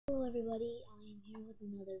everybody, I'm here with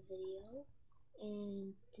another video,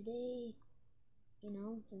 and today, it's a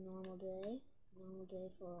normal day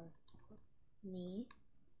for me.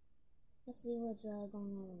 Let's see what's going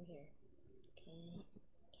on over here. Okay,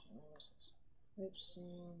 what was this? Rip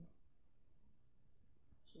Sam,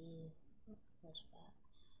 he was fat.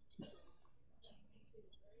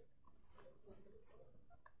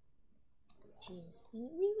 Jeez, we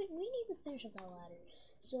need to finish up that ladder.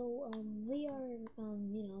 So, we are,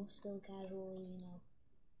 still casually,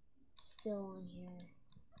 still on here.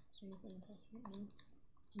 Is there anything inside here? No.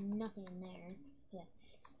 There's nothing in there. Okay.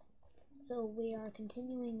 So, we are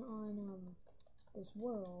continuing on, this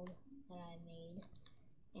world that I made.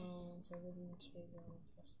 And so this is material,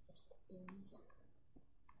 yes, it is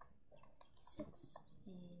 36,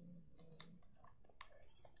 and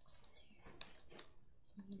 36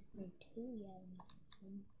 there. 2, yeah, that's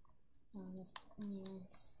one. Let's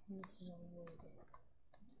plants, and this is all wood.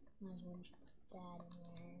 Might as well just put that in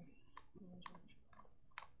there.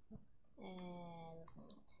 That's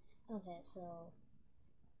not. Okay, so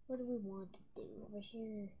what do we want to do? Over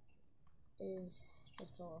here is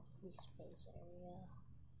just a little free space area.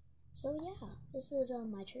 So yeah, this is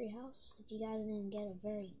my treehouse. If you guys didn't get a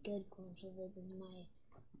very good glimpse of it, this is my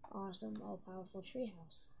awesome, all-powerful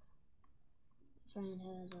treehouse. Friend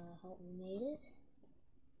has helped me made it.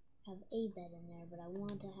 I have a bed in there, but I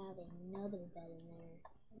want to have another bed in there,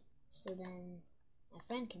 so then my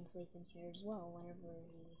friend can sleep in here as well whenever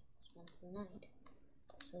he spends the night.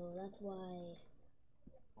 So that's why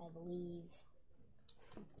I believe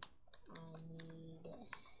I need to.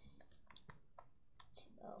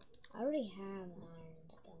 I already have an iron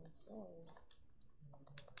and stone sword.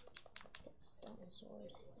 Get stone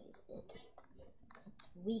sword. Use it. 'Cause it's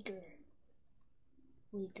weaker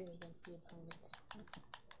against the opponents.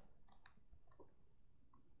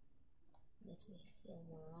 Makes me feel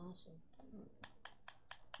more awesome.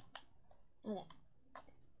 Okay.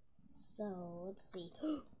 So, let's see.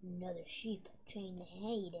 Another sheep trained to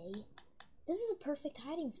heyday. This is a perfect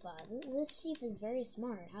hiding spot. This sheep is very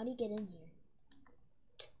smart. How do you get in here?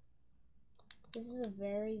 This is a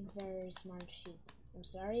very, very smart sheep. I'm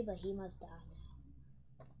sorry, but he must die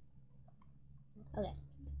now. Okay.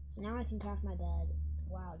 So now I can craft my bed.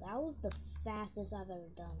 Wow, that was the fastest I've ever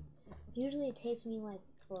done. Usually it takes me like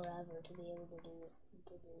forever to be able to do this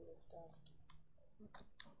stuff. Okay.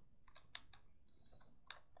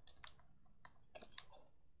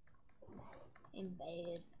 In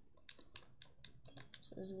bed. Okay.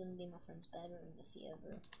 So this is gonna be my friend's bedroom if he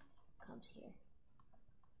ever comes here.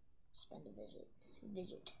 Spend a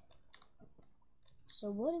visit.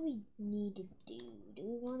 So what do we need to do? Do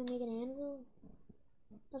we want to make an anvil?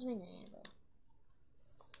 Let's make an anvil.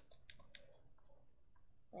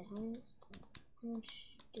 Wait, how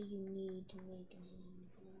much do you need to make an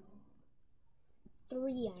anvil?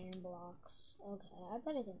 3 iron blocks. Okay, I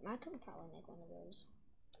can probably make one of those.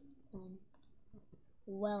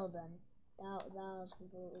 Well done. That was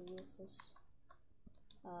completely useless.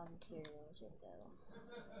 Materials, here we go.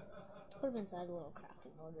 Let's put them inside the little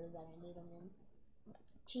crafting order that I need them in.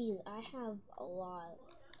 Jeez, I have a lot.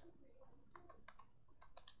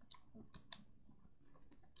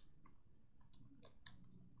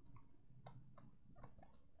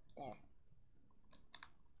 There.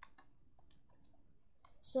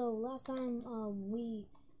 So last time we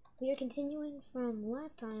are continuing from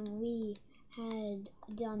last time we had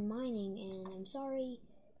done mining, and I'm sorry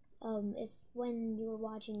if when you were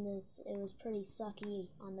watching this it was pretty sucky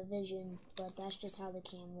on the vision, but that's just how the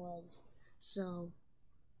cam was. So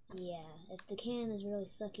yeah, if the cam is really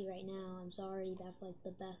sucky right now, I'm sorry. That's like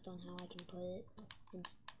the best on how I can put it.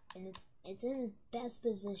 It's in its best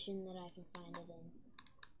position that I can find it in.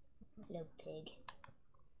 Hello, pig.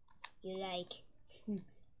 You like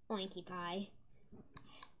oinky pie?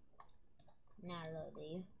 Not really, do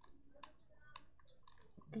you?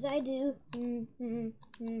 'Cause I do.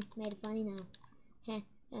 Made it funny now.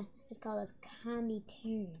 It's called a comedy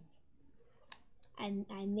turn.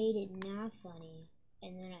 I made it not funny,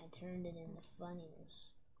 and then I turned it into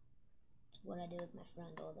funniness. It's what I do with my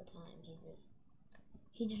friend all the time.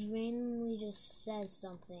 He just randomly just says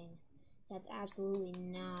something that's absolutely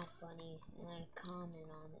not funny, and then I comment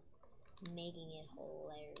on it, making it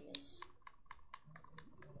hilarious.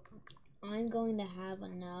 I'm going to have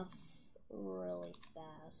enough really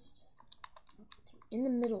fast. It's in the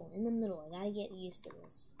middle. I gotta get used to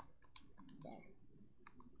this. There.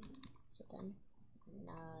 So then,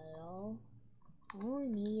 not at all. All I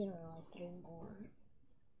need are like 3 more.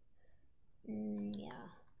 Yeah.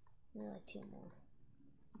 Maybe like 2 more.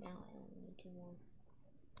 Now I only need 2 more.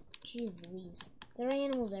 Jeez Louise. There are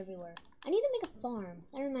animals everywhere. I need to make a farm.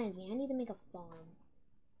 That reminds me, I need to make a farm.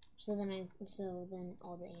 So then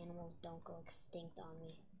all the animals don't go extinct on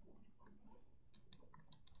me.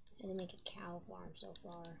 I can make a cow farm so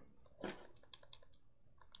far.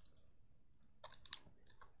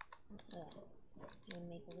 Okay. I'm gonna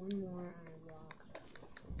make one more iron block.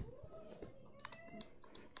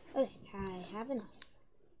 Okay, I have enough.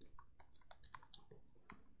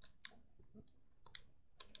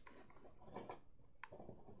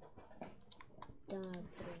 Don't have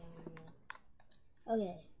 3 iron yet.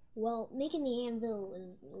 Okay, well, making the anvil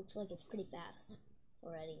looks like it's pretty fast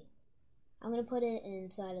already. I'm gonna put it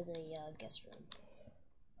inside of the guest room.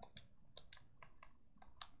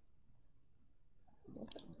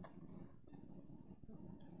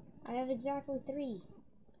 I have exactly 3.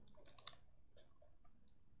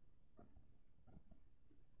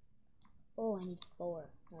 Oh, I need 4.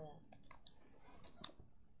 Okay.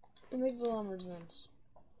 It makes a lot more sense.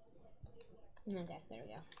 Okay, there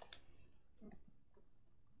we go.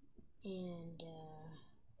 And,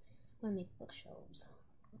 I'm gonna make bookshelves.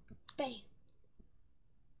 Bam!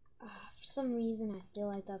 For some reason, I feel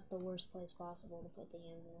like that's the worst place possible to put the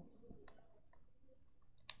anvil.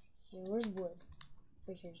 Here, where's wood?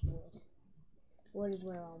 For here's wood. Wood is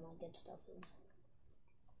where all my good stuff is.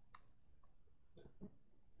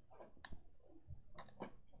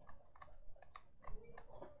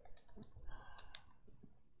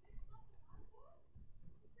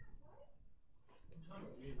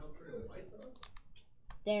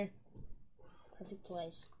 There. Perfect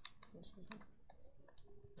place.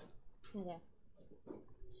 Okay.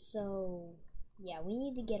 So, yeah, we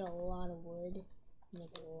need to get a lot of wood and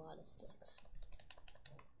make a lot of sticks.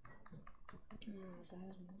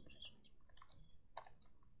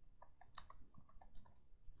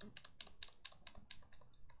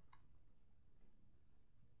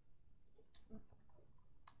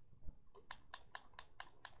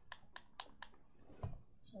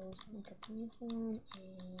 So let's make a plant farm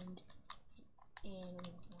and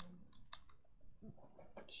animal farm.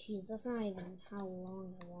 Jeez, that's not even how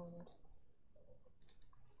long I want it.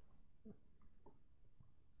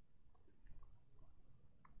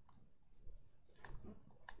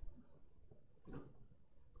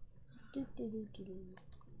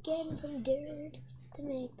 Getting some dirt to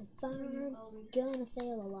make the farm. Gonna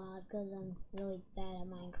fail a lot because I'm really bad at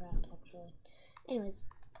Minecraft actually. Anyways,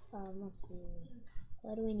 let's see.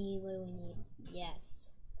 What do we need? What do we need?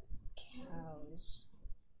 Yes. Cows.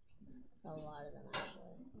 A lot of them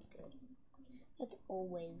actually. That's good. That's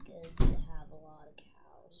always good to have a lot of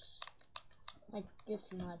cows. Like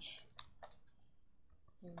this much.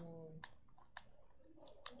 And then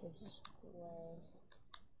this way.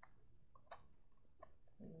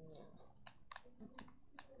 Yeah.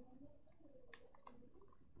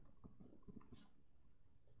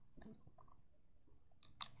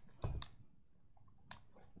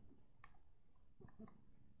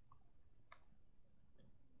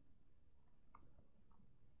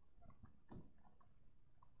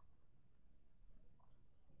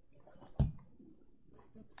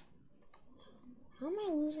 How am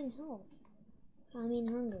I losing health? I mean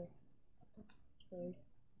hunger. Weird.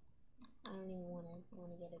 I don't even want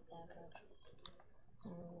to get it back actually. I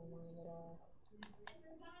don't really mind at all.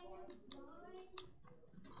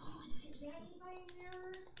 Oh, nice.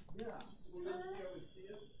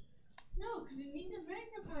 No, because you need a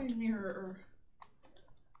magnifying mirror.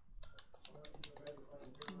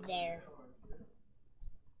 There.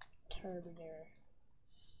 Turbidor.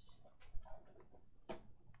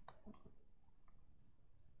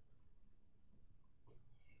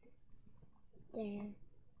 There.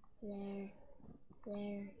 There.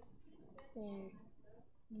 There. There.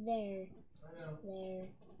 There. There.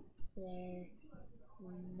 There.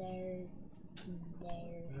 There.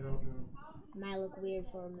 There. I don't know. Might look weird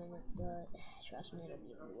for a minute, but trust me, it'll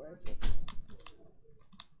be worth it.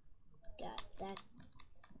 Got that.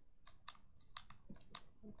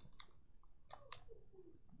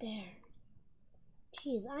 There.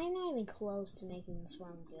 Jeez, I'm not even close to making this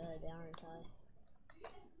farm good, aren't I?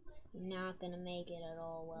 I'm not gonna make it at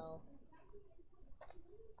all well.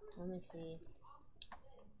 Let me see.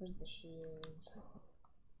 Where's the shields?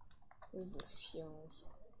 Where's the shields?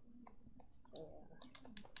 There.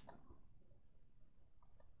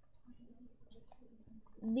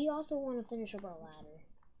 We also want to finish up our ladder.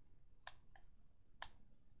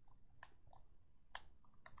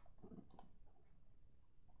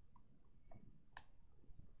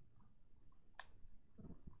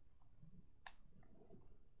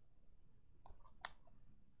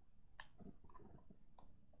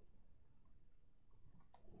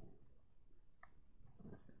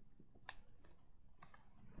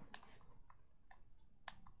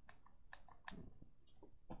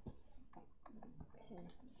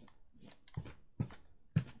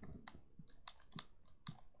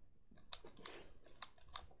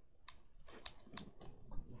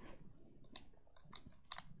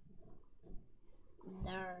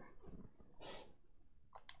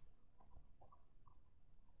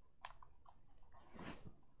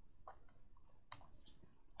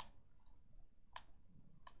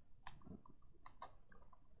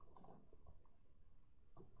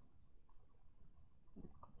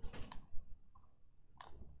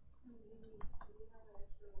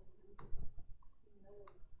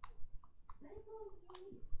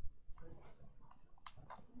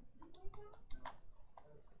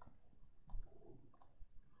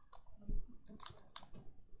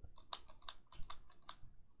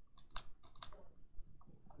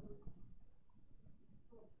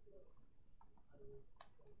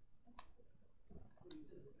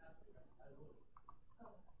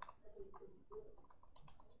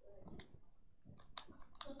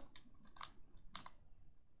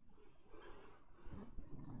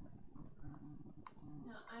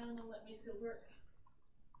 No, I don't know what makes it work.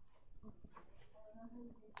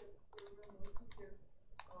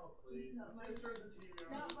 Oh, please. Not my- Just turn the TV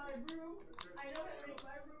on. Not my room. Just turn I the know TV it makes on.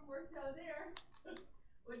 my room work down there.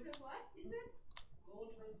 Which is what? You said? The one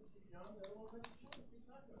turns the TV on, the other one turns the channel. What are you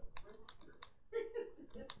talking about?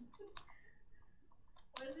 It's right here.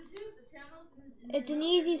 What does it do? The channels? It's an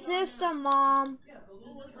easy system, Mom. Yeah, the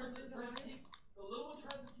little one turns the TV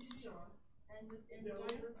on, And the other one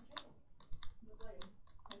turns the channel. the volume.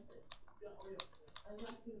 That's it. Yeah, oh yeah. I was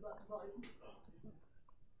asking about the volume.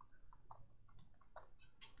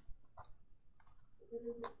 What is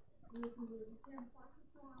it? You listen to the Karen Fox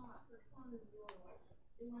song or what? Which song is your what?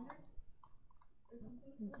 200? Or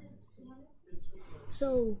something? What is it? 200?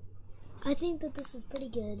 So, I think that this is pretty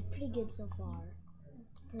good. Pretty good so far.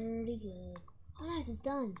 Pretty good. Oh, nice, it's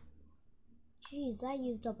done. Jeez, that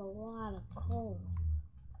used up a lot of coal.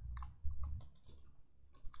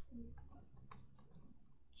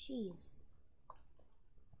 Jeez.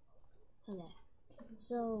 Okay.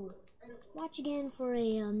 So, watch again for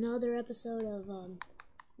another episode of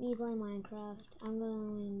me playing Minecraft. I'm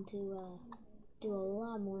going to do a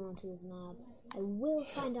lot more onto this map. I will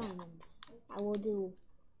find diamonds. I will do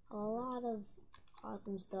a lot of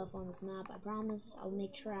awesome stuff on this map. I promise. I'll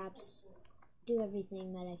make traps. Do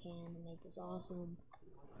everything that I can to make this awesome.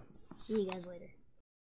 See you guys later.